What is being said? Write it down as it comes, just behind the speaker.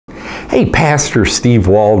Hey, Pastor Steve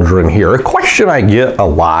Waldron here. A question I get a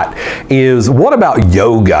lot is, what about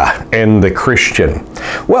yoga and the Christian?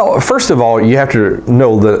 Well, first of all, you have to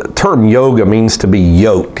know the term yoga means to be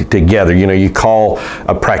yoked together. You know, you call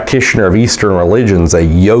a practitioner of Eastern religions a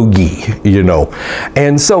yogi, you know.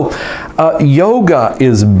 And so yoga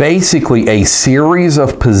is basically a series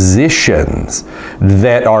of positions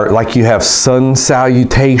that are, like you have sun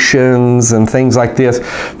salutations and things like this,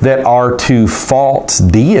 that are to false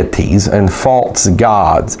deities and false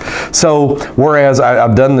gods. So whereas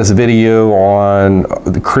I've done this video on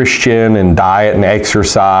the Christian and diet and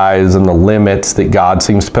exercise and the limits that God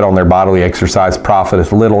seems to put on their bodily exercise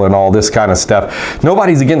profiteth little and all this kind of stuff,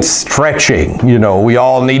 nobody's against stretching. You know, we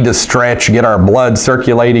all need to stretch, get our blood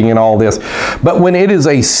circulating and all this. But when it is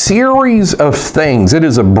a series of things, it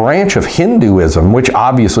is a branch of Hinduism, which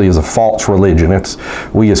obviously is a false religion.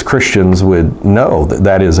 We as Christians would know that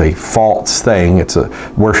that is a false thing. It's a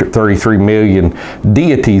worship 33 million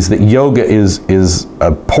deities, that yoga is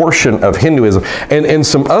a portion of Hinduism. And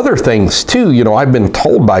some other things too. You know, I've been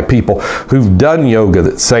told by people who've done yoga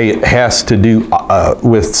that say it has to do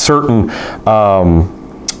with certain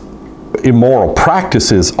immoral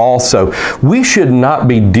practices also. We should not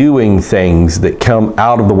be doing things that come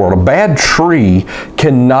out of the world. A bad tree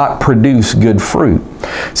cannot produce good fruit.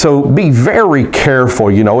 So be very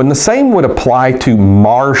careful, you know, and the same would apply to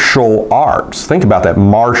martial arts. Think about that,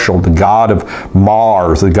 martial, the god of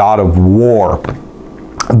Mars, the god of war,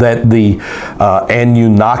 that the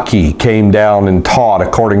Anunnaki came down and taught,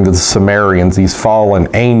 according to the Sumerians, these fallen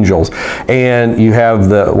angels. And you have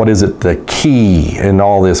the, what is it, the ki and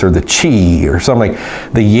all this, or the chi or something,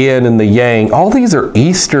 the yin and the yang. All these are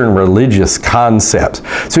Eastern religious concepts.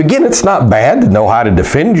 So again, it's not bad to know how to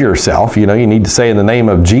defend yourself. You know, you need to say in the name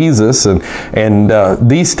of Jesus and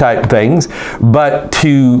these type things. But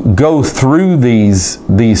to go through these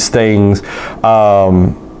things,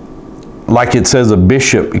 like it says, a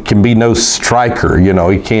bishop, it can be no striker, you know,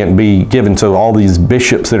 he can't be given to all these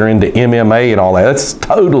bishops that are into MMA and all that. That's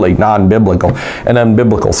totally non-biblical and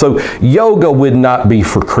unbiblical. So yoga would not be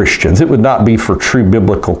for Christians. It would not be for true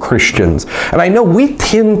biblical Christians. And I know we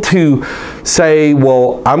tend to say,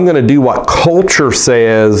 well, I'm going to do what culture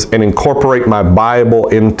says and incorporate my Bible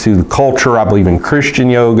into the culture. I believe in Christian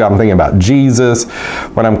yoga. I'm thinking about Jesus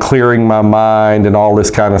when I'm clearing my mind and all this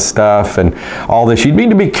kind of stuff and all this. You need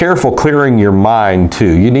to be careful clearing your mind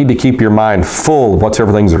too. You need to keep your mind full of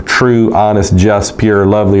whatsoever things are true, honest, just, pure,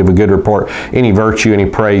 lovely, of a good report, any virtue, any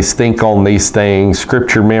praise. Think on these things,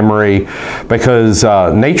 scripture memory, because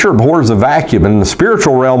nature abhors a vacuum, and in the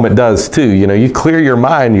spiritual realm it does too. You know, you clear your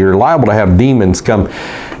mind, you're liable to have demons come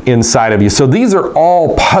inside of you. So these are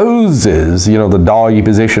all poses, you know, the doggy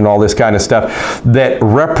position, all this kind of stuff, that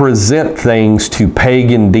represent things to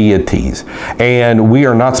pagan deities. And we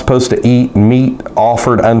are not supposed to eat meat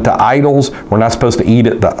offered unto idols. We're not supposed to eat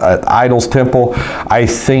at the idol's temple. I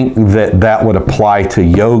think that would apply to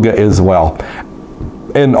yoga as well,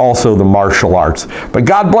 and also the martial arts. But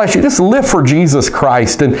God bless you. Just live for Jesus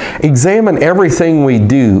Christ and examine everything we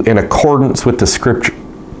do in accordance with the scripture.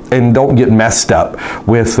 And don't get messed up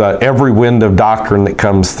with every wind of doctrine that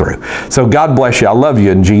comes through. So God bless you. I love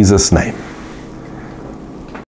you in Jesus' name.